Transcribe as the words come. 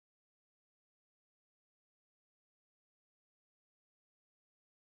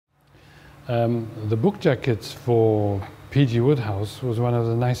The book jackets for P.G.Wodehouse was one of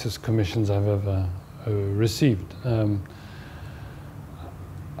the nicest commissions I've ever received.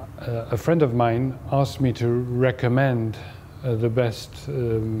 A friend of mine asked me to recommend the best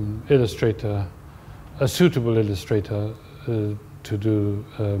illustrator, a suitable illustrator to do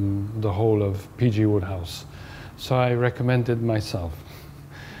the whole of P.G.Wodehouse. So I recommended myself.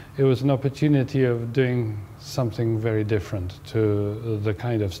 It was an opportunity of doing something very different to the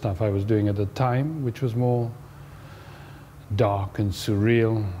kind of stuff I was doing at the time, which was more dark and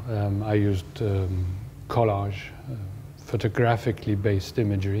surreal. I used collage, photographically based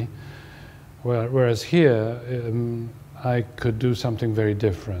imagery, whereas here I could do something very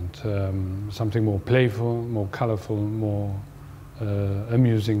different, something more playful, more colorful, more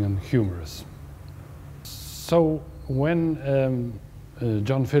amusing and humorous. So when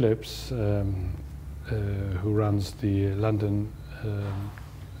John Phillips, who runs the London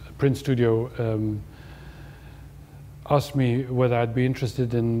print studio, asked me whether I'd be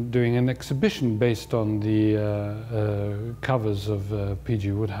interested in doing an exhibition based on the covers of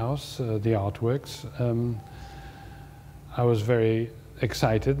P.G.Wodehouse, the artworks. I was very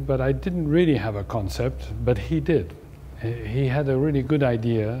excited, but I didn't really have a concept, but he did. He had a really good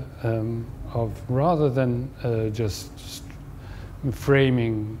idea of, rather than just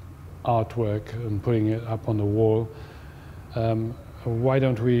framing artwork and putting it up on the wall, why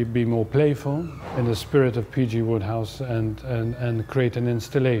don't we be more playful in the spirit of P.G.Wodehouse and create an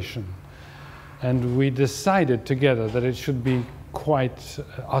installation? And we decided together that it should be quite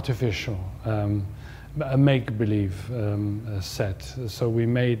artificial, a make-believe set. So we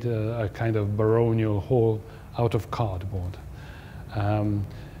made a kind of baronial hall out of cardboard.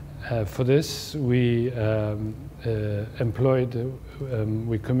 For this, we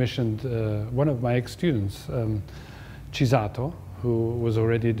we commissioned one of my ex-students, Chisato, who was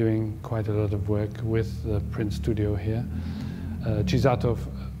already doing quite a lot of work with the print studio here. Chisato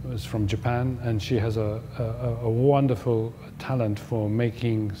is from Japan, and she has a wonderful talent for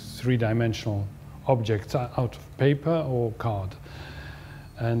making three-dimensional objects out of paper or card.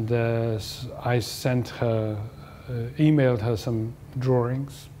 And I sent her, emailed her some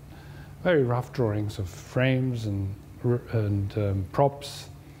drawings, very rough drawings of frames and props.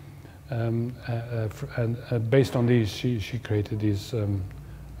 And based on these, she created these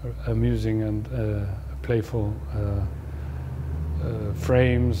amusing and playful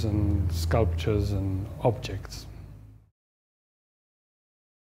frames and sculptures and objects.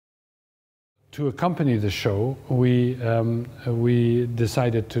 To accompany the show, we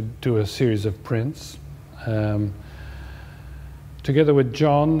decided to do a series of prints. Together with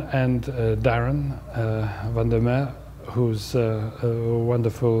John and Darren van der Meer, who's a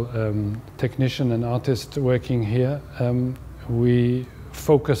wonderful technician and artist working here, we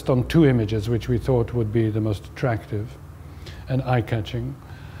focused on two images which we thought would be the most attractive and eye-catching,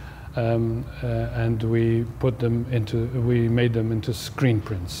 and we made them into screen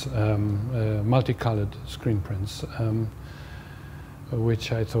prints, multicolored screen prints,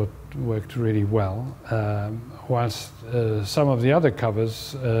 which I thought worked really well. Whilst some of the other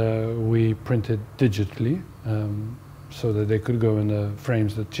covers we printed digitally, so that they could go in the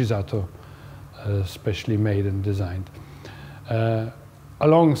frames that Chisato specially made and designed.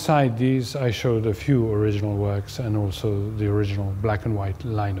 Alongside these, I showed a few original works and also the original black and white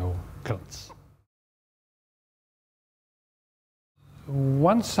lino cuts.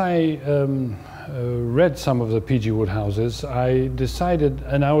 Once I read some of the P.G.Wodehouses, I decided,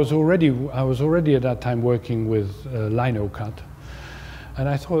 and I was already at that time working with linocut, and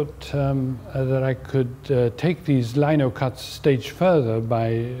I thought that I could take these linocuts a stage further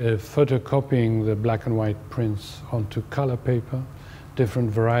by photocopying the black and white prints onto color paper,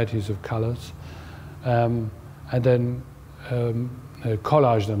 different varieties of colors, and then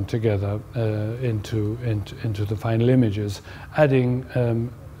collage them together into the final images, adding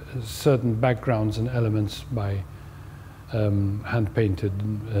certain backgrounds and elements by hand-painted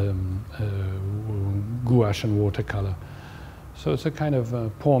gouache and watercolor. So it's a kind of a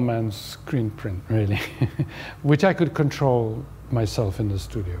poor man's screen print, really, which I could control myself in the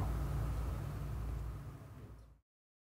studio.